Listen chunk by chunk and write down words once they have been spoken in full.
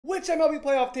Which MLB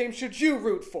playoff team should you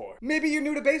root for? Maybe you're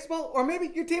new to baseball, or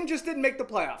maybe your team just didn't make the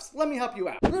playoffs. Let me help you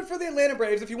out. Root for the Atlanta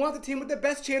Braves if you want the team with the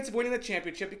best chance of winning the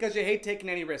championship because you hate taking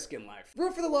any risk in life.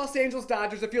 Root for the Los Angeles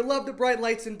Dodgers if you love the bright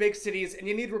lights in big cities and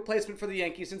you need a replacement for the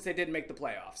Yankees since they didn't make the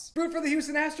playoffs. Root for the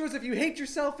Houston Astros if you hate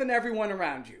yourself and everyone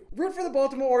around you. Root for the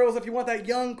Baltimore Orioles if you want that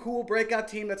young, cool breakout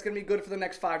team that's going to be good for the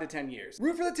next 5 to 10 years.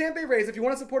 Root for the Tampa Bay Rays if you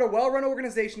want to support a well-run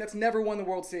organization that's never won the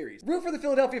World Series. Root for the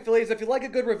Philadelphia Phillies if you like a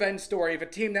good revenge story of a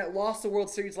team that lost the World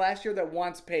Series last year that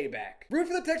wants payback. Root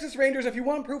for the Texas Rangers if you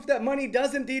want proof that money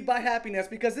does indeed buy happiness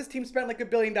because this team spent like $1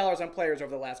 billion on players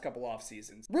over the last couple off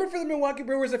seasons. Root for the Milwaukee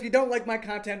Brewers if you don't like my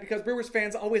content because Brewers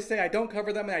fans always say I don't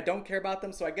cover them and I don't care about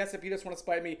them, so I guess if you just want to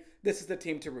spite me, this is the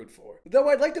team to root for. Though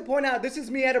I'd like to point out this is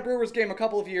me at a Brewers game a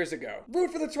couple of years ago.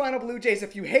 Root for the Toronto Blue Jays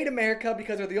if you hate America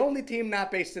because they're the only team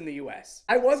not based in the US.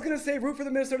 I was gonna say root for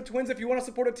the Minnesota Twins if you want to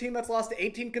support a team that's lost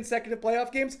 18 consecutive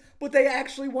playoff games, but they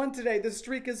actually won today. The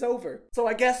streak is over. So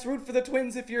I guess root for the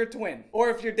Twins if you're a twin, or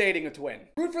if you're dating a twin.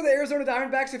 Root for the Arizona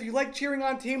Diamondbacks if you like cheering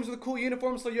on teams with cool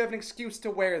uniforms so you have an excuse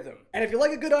to wear them. And if you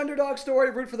like a good underdog story,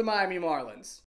 root for the Miami Marlins.